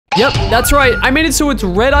Yep, that's right. I made it so it's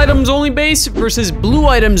red items only base versus blue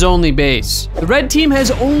items only base. The red team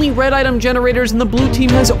has only red item generators and the blue team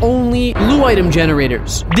has only blue item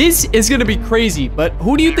generators. This is gonna be crazy, but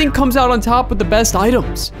who do you think comes out on top with the best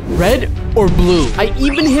items? Red or blue? I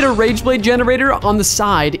even hit a Rage Blade generator on the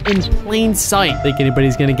side in plain sight. Think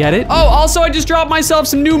anybody's gonna get it? Oh, also I just dropped myself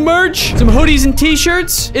some new merch, some hoodies and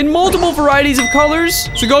t-shirts in multiple varieties of colors.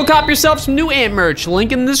 So go cop yourself some new ant merch,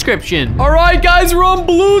 link in the description. All right, guys, we're on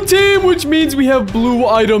blue team, which means we have blue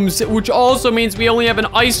items, which also means we only have an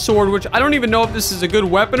ice sword, which I don't even know if this is a good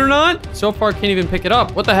weapon or not. So far, can't even pick it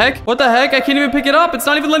up. What the heck? What the heck? I can't even pick it up. It's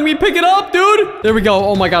not even letting me pick it up, dude. There we go.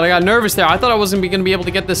 Oh my God, I got nervous there. I thought I wasn't going to be able to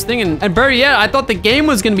get this thing. And better yet, I thought the game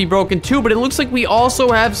was going to be broken too, but it looks like we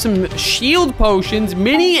also have some shield potions,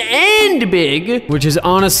 mini and big, which is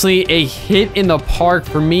honestly a hit in the park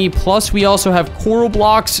for me. Plus, we also have coral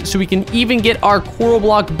blocks, so we can even get our coral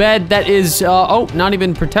block bed that is, oh, not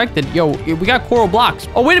even protected. Yo, we got coral blocks.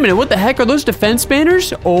 Oh, wait a minute. What the heck? Are those defense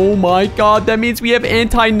banners? Oh my God. That means we have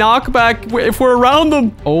anti-knockback if we're around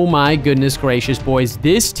them. Oh my goodness gracious, boys.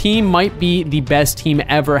 This team might be the best team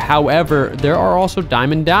ever. However, there are also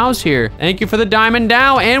diamond dows here. Thank you for the diamond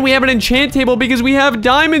dow. And we have an enchant table because we have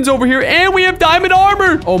diamonds over here and we have diamond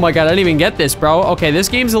armor. Oh my God. I didn't even get this, bro. Okay, this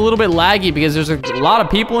game's a little bit laggy because there's a lot of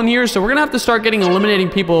people in here. So we're gonna have to start eliminating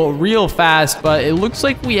people real fast. But it looks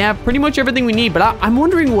like we have pretty much everything we need. But I'm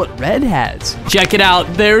wondering what red has. Check it out.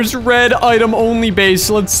 There's red item only base.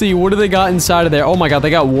 Let's see. What do they got inside of there? Oh my God.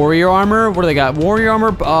 They got warrior armor. What do they got? Warrior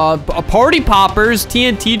armor, party poppers,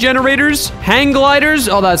 TNT generators, hang gliders.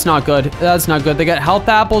 Oh, that's not good. That's not good. They got health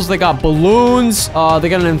apples. They got balloons. They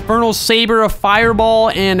got an infernal saber, a fireball,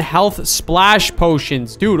 and health splash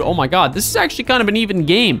potions. Dude, oh my God. This is actually kind of an even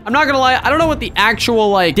game. I'm not gonna lie. I don't know what the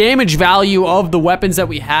actual like damage value of the weapons that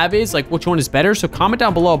we have is, like which one is better. So comment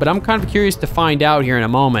down below, but I'm kind of curious to find out here in a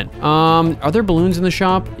moment. Are there balloons in the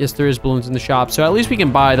shop? Yes, there is balloons in the shop. So at least we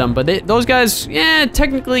can buy them, but those guys, yeah,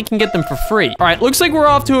 technically can get them for free. All right, looks like we're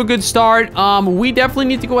off to a good start. We definitely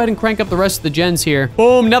need to go ahead and crank up the rest of the gens here.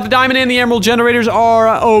 Boom, now the diamond and the emerald generators are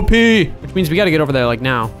OP, which means we got to get over there like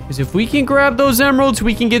now. Because if we can grab those emeralds,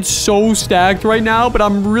 we can get so stacked right now, but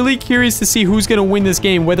I'm really curious to see who's going to win this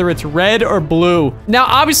game, whether it's red or blue. Now,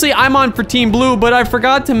 obviously, I'm on for team blue, but I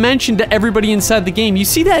forgot to mention to everybody inside the game, you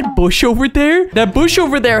see that bush over there? That bush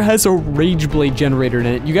over there has a rage blade generator in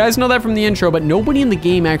it. You guys know that from the intro, but nobody in the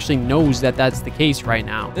game actually knows that that's the case right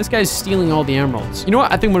now. This guy's stealing all the emeralds. You know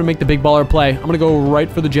what? I think I'm gonna make the big baller play. I'm gonna go right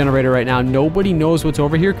for the generator right now. Nobody knows what's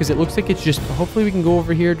over here because it looks like it's just, hopefully we can go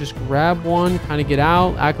over here, just grab one, kind of get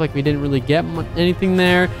out, act like we didn't really get anything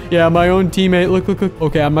there. Yeah, my own teammate. Look, look, look.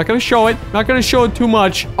 Okay, I'm not gonna show it. I'm not gonna show it too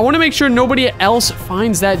much. I want to make sure nobody else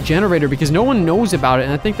finds that generator because no one knows about it,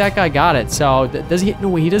 and I think that guy got it. So does he? No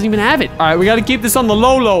way, he doesn't even have it. All right, we got to keep this on the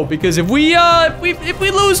low because if we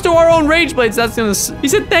lose to our own rage blades, that's gonna. He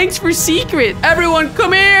said thanks for secret. Everyone,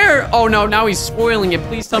 come here. Oh no, now he's spoiling it.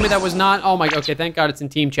 Please tell me that was not. Oh my. Okay, thank God it's in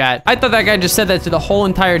team chat. I thought that guy just said that to the whole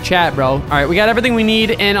entire chat, bro. All right, we got everything we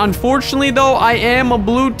need, and unfortunately though, I am a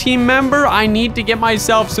blue team member. I need to get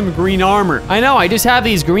myself some green armor. I know, I just have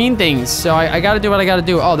these green things, so I got to do what I got to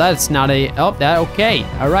do. Oh, that's not a. Oh, that okay.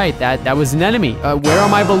 All right, that was an enemy. Where are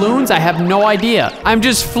my balloons? I have no idea. I'm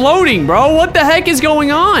just floating, bro. What the heck is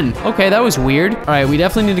going on? Okay, that was weird. All right, we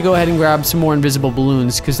definitely need to go ahead and grab some more invisible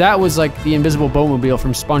balloons because that was like the invisible boatmobile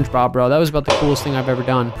from SpongeBob, bro. That was about the coolest thing I've ever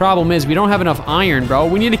done. Problem is, we don't have enough iron, bro.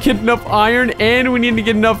 We need to get enough iron and we need to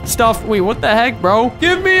get enough stuff. Wait, what the heck, bro?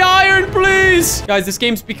 Give me iron, please. Guys, this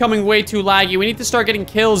game's becoming way too laggy. We need to start getting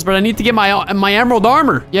kills, but I need to get my emerald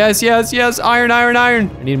armor. Yes, yes, yes. Iron, iron, iron.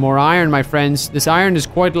 I need more iron, my friends. This iron is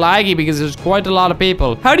quite laggy because there's quite a lot of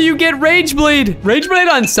people. How do you get Rage Blade? Rage Blade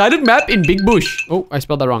on side of map in big bush. Oh, I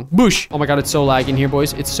spelled that wrong. Bush. Oh my God, it's so laggy in here,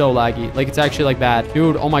 boys. It's so laggy. Like, it's actually like bad.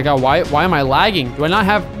 Dude, oh my God, why am I lagging? Do I not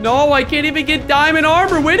have... No, I can't even get diamond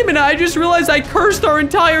armor. Wait a minute. I just realized I cursed our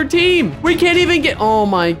entire team. We can't even get... Oh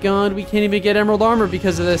my God, we can't even get emerald armor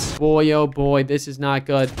because of this. Boy, oh boy, this is not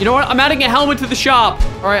good. You know what? I'm adding a helmet to the shop.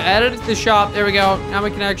 All right, added it to the shop. There we go. Now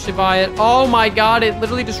we can actually buy it. Oh my God, it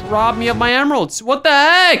literally just robbed me of my emeralds. What the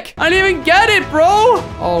heck? I didn't even get it, bro.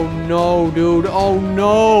 Oh no, dude. Oh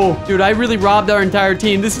no. Dude, I really robbed our entire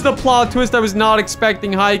team. This is a plot twist I was not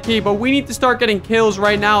expecting, high key, but we need to start getting kills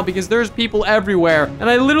right now because there's people everywhere. And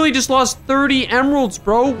I literally just lost 30 emeralds,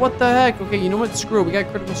 bro. What the heck? Okay, you know what? Screw it. We got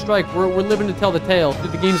critical strike. We're living to tell the tale.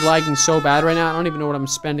 Dude, the game's lagging so bad right now. I don't even know what I'm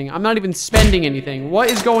spending. I'm not even spending anything. What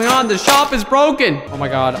is going on? The shop is broken. Oh my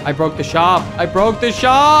God. I broke the shop. I broke the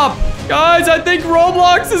shop. Guys, I think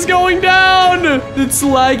Roblox is going down. It's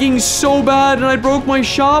lagging so bad, and I broke my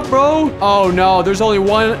shop, bro. Oh, no. There's only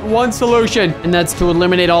one solution, and that's to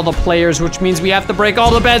eliminate all the players, which means we have to break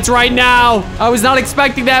all the beds right now. I was not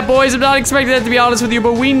expecting that, boys. I'm not expecting that, to be honest with you,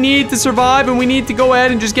 but we need to survive, and we need to go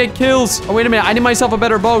ahead and just get kills. Oh, wait a minute. I need myself a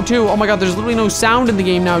better bow, too. Oh, my God. There's literally no sound in the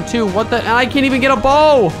game now, too. What the? I can't even get a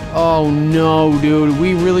bow. Oh, no, dude.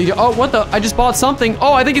 We really do. Oh, what the? I just bought something.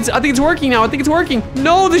 Oh, I think it's working now. I think it's working.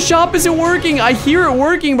 No, the shop isn't working. I hear it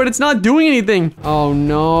working, but it's not doing anything. Oh,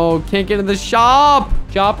 no. Can't get in the shop.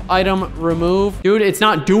 Shop item remove. Dude, it's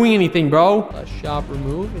not doing anything, bro. Shop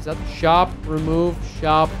remove. Is that the shop remove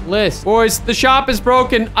shop list? Boys, the shop is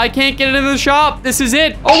broken. I can't get into the shop. This is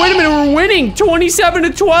it. Oh, wait a minute. We're winning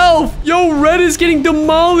 27-12. Yo, red is getting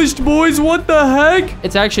demolished, boys. What the heck?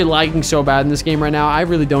 It's actually lagging so bad in this game right now. I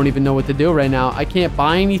really don't even know what to do right now. I can't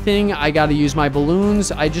buy anything. I got to use my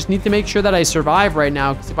balloons. I just need to make sure that I survive right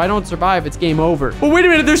now, because if I don't survive, it's game over. But wait a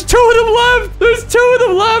minute. There's 2 of them left. There's 2 of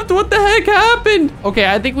them left. What the heck happened? Okay,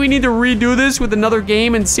 I think we need to redo this with another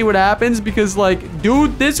game and see what happens, because, like,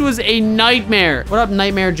 dude, this was a nightmare. What up,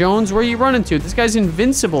 Nightmare Jones? Where are you running to? This guy's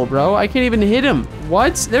invincible, bro. I can't even hit him.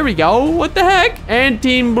 What? There we go. What the heck? And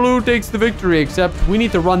Team Blue takes the victory, except we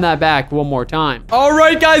need to run that back one more time. All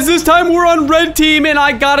right, guys, this time we're on red team, and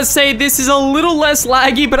I gotta say, this is a little less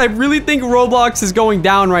laggy, but I really think Roblox is going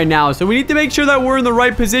down right now, so we need to make sure that we're in the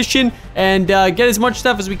right position and get as much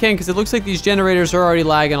stuff as we can, because it looks like these generators are already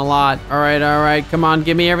lagging a lot. All right, come on,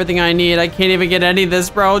 give me everything I need. I can't even get any of this,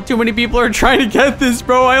 bro. Too many people are trying to get this,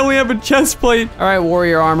 bro. I only have a chest plate. All right,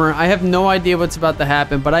 warrior armor. I have no idea what's about to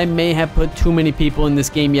happen, but I may have put too many people in this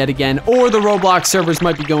game yet again, or the Roblox servers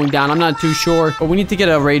might be going down. I'm not too sure, but we need to get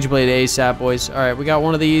a rage blade ASAP, boys. All right, we got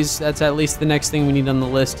one of these. That's at least the next thing we need on the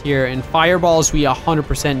list here, and fireballs we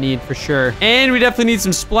 100% need for sure, and we definitely need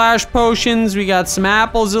some splash potions. We got some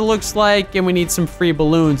apples, it looks like, and we need some free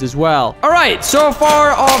balloons as well. All right, so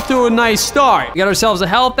far off to a nice start. We got ourselves a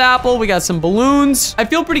health apple. We got some balloons. I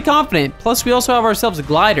feel pretty confident. Plus, we also have ourselves a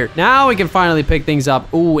glider. Now we can finally pick things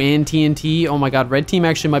up. Ooh, and TNT. Oh my God, red team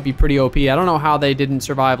actually might be pretty OP. I don't know how they didn't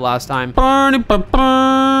survive last time.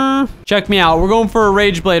 Check me out. We're going for a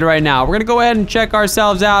rage blade right now. We're gonna go ahead and check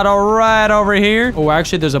ourselves out. All right, over here. Oh,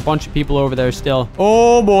 actually, there's a bunch of people over there still.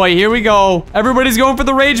 Oh boy, here we go. Everybody's going for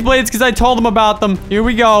the rage blades because I told them about them. Here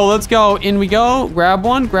we go. Let's go. In we go. Grab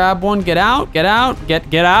one. Get out. Get out.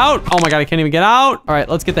 Oh my God, I can't even get out. All right,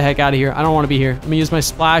 let's get the heck out of here. I don't want to be here. Let me use my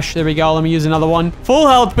splash. There we go. Let me use another one. Full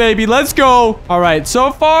health, baby. Let's go. All right,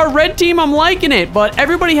 so far, red team, I'm liking it, but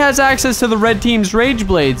everybody has access to the red team's rage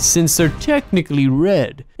blades since they're technically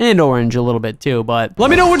red. And orange a little bit too, but let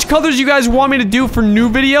me know which colors you guys want me to do for new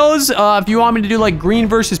videos. If you want me to do like green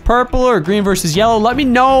versus purple or green versus yellow, let me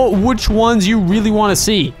know which ones you really want to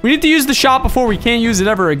see. We need to use the shop before we can't use it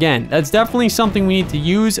ever again. That's definitely something we need to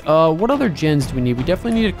use. What other gens do we need? We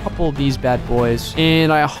definitely need a couple of these bad boys.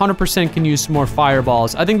 And I 100% can use some more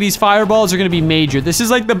fireballs. I think these fireballs are going to be major. This is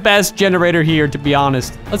like the best generator here, to be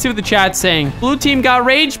honest. Let's see what the chat's saying. Blue team got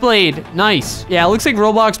rage blade. Nice. Yeah, it looks like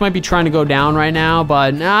Roblox might be trying to go down right now,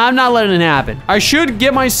 but I'm not letting it happen. I should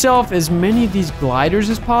get myself as many of these gliders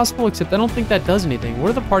as possible, except I don't think that does anything. What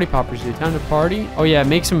do the party poppers do? Time to party? Oh yeah,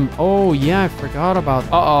 make some... Oh yeah, I forgot about...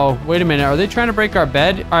 Uh-oh. Wait a minute. Are they trying to break our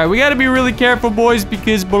bed? All right, we got to be really careful, boys,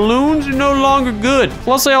 because balloons are no longer good.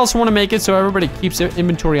 Plus, I also want to make it so everybody keeps their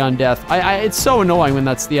inventory on death. It's so annoying when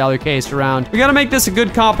that's the other case around. We got to make this a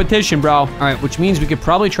good competition, bro. All right, which means we could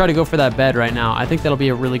probably try to go for that bed right now. I think that'll be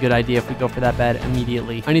a really good idea if we go for that bed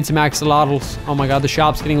immediately. I need some axolotls. Oh my God, the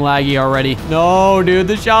shop's getting laggy already. No, dude,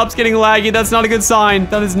 the shop's getting laggy. That's not a good sign.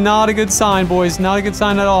 That is not a good sign, boys. Not a good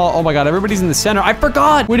sign at all. Oh my God, everybody's in the center. I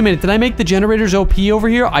forgot. Wait a minute. Did I make the generators OP over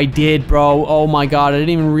here? I did, bro. Oh my God, I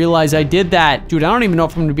didn't even realize I did that. Dude, I don't even know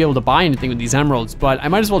if I'm gonna be able to buy anything with these emeralds, but I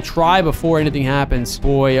might as well try before anything happens.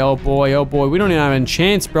 Boy, oh boy, oh boy. We don't even have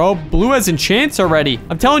enchants, bro. Blue has enchants already.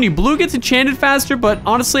 I'm telling you, blue gets enchanted faster, but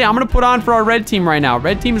honestly, I'm gonna put on for our red team right now.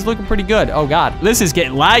 Red team is looking pretty good. Oh God, this is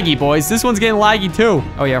getting laggy, boys. This one's getting laggy too.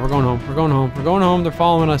 Oh yeah, we're going home. We're going home. We're going home. They're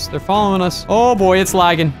following us. They're following us. Oh boy, it's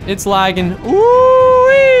lagging. It's lagging.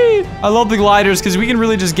 Ooh-wee. I love the gliders because we can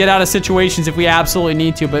really just get out of situations if we absolutely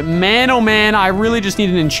need to. But man, oh man, I really just need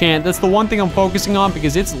an enchant. That's the one thing I'm focusing on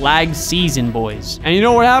because it's lag season, boys. And you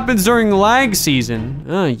know what happens during lag season?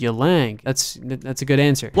 You lag. That's a good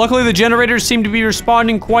answer. Luckily, the generators seem to be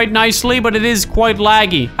responding quite nicely, but it is quite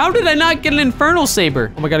laggy. How did I not get an infernal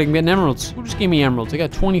saber? Oh my God, I can get emeralds. Who just gave me emeralds? I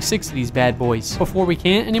got 26 of these bad boys. Before we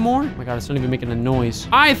can't anymore? Oh my God, it's not even making a noise.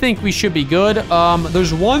 I think we should be good.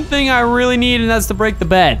 There's one thing I really need, and that's to break the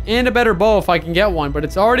bed. And a better bow if I can get one, but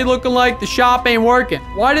it's already looking like the shop ain't working.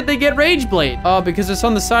 Why did they get Rage Blade? Oh, because it's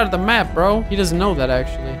on the side of the map, bro. He doesn't know that,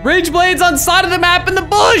 actually. Rage Blade's on the side of the map in the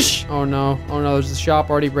bush! Oh, no. Oh, no. There's the shop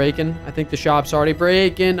already breaking. I think the shop's already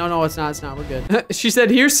breaking. Oh, no, it's not. It's not. We're good. She said,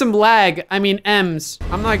 here's some lag. I mean, M's.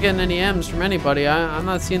 I'm not getting any M's from anybody. I'm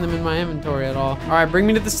not seeing them in my inventory at all. All right, bring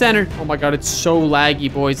me to the center. Oh, my God. It's so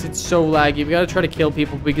laggy, boys. It's so laggy. We got to try to kill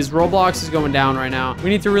people because Roblox is going down right now. We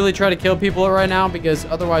need to really try to kill people right now because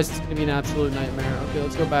otherwise it's going to be an absolute nightmare. Okay,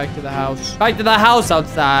 let's go back to the house. Back to the house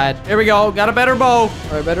outside. Here we go. Got a better bow. All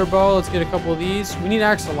right, better bow. Let's get a couple of these. We need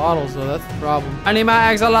axolotls, though. That's the problem. I need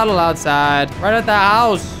my axolotl outside. Right at the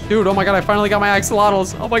house. Dude, oh my God, I finally got my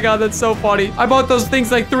axolotls. Oh my God, that's so funny. I bought those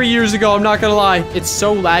things like 3 years ago. I'm not going to lie. It's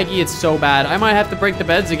so laggy. It's so bad. I might have to break the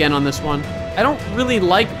beds again on this one. I don't really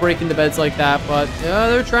like breaking the beds like that, but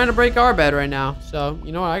they're trying to break our bed right now. So,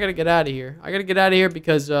 you know what? I gotta get out of here. I gotta get out of here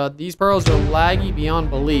because these pearls are laggy beyond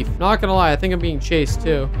belief. Not gonna lie, I think I'm being chased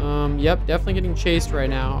too. Yep, definitely getting chased right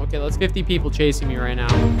now. Okay, that's 50 people chasing me right now.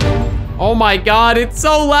 Oh my God, it's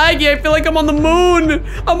so laggy. I feel like I'm on the moon.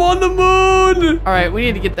 I'm on the moon. All right, we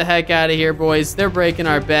need to get the heck out of here, boys. They're breaking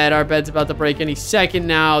our bed. Our bed's about to break any second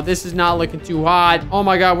now. This is not looking too hot. Oh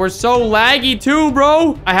my God, we're so laggy too,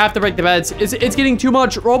 bro. I have to break the beds. It's getting too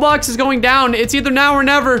much. Roblox is going down. It's either now or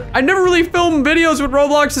never. I never really film videos when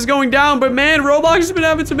Roblox is going down, but man, Roblox has been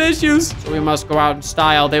having some issues. So we must go out in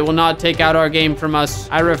style. They will not take out our game from us.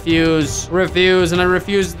 I refuse. Refuse, and I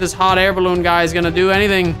refuse that this hot air balloon guy is gonna do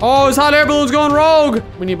anything. Oh, his hot air balloon's going rogue.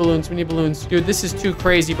 We need balloons. We need balloons. Dude, this is too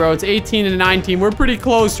crazy, bro. It's 18 and 19. We're pretty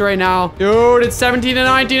close right now. Dude, it's 17 and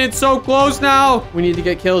 19. It's so close now. We need to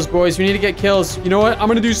get kills, boys. We need to get kills. You know what? I'm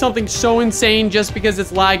gonna do something so insane just because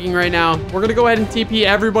it's lagging right now. We're gonna go ahead and TP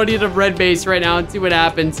everybody to red base right now and see what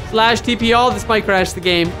happens. Slash TP all. This might crash the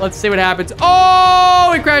game. Let's see what happens.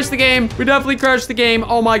 Oh, we crashed the game. We definitely crashed the game.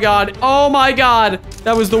 Oh my God. Oh my God.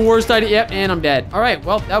 That was the worst idea. Yep, and I'm dead. All right,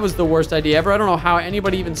 well, that was the worst idea ever. I don't know how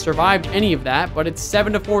anybody even survived any of that, but it's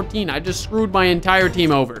 7 to 14. I just screwed my entire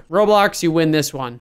team over. Roblox, you win this one.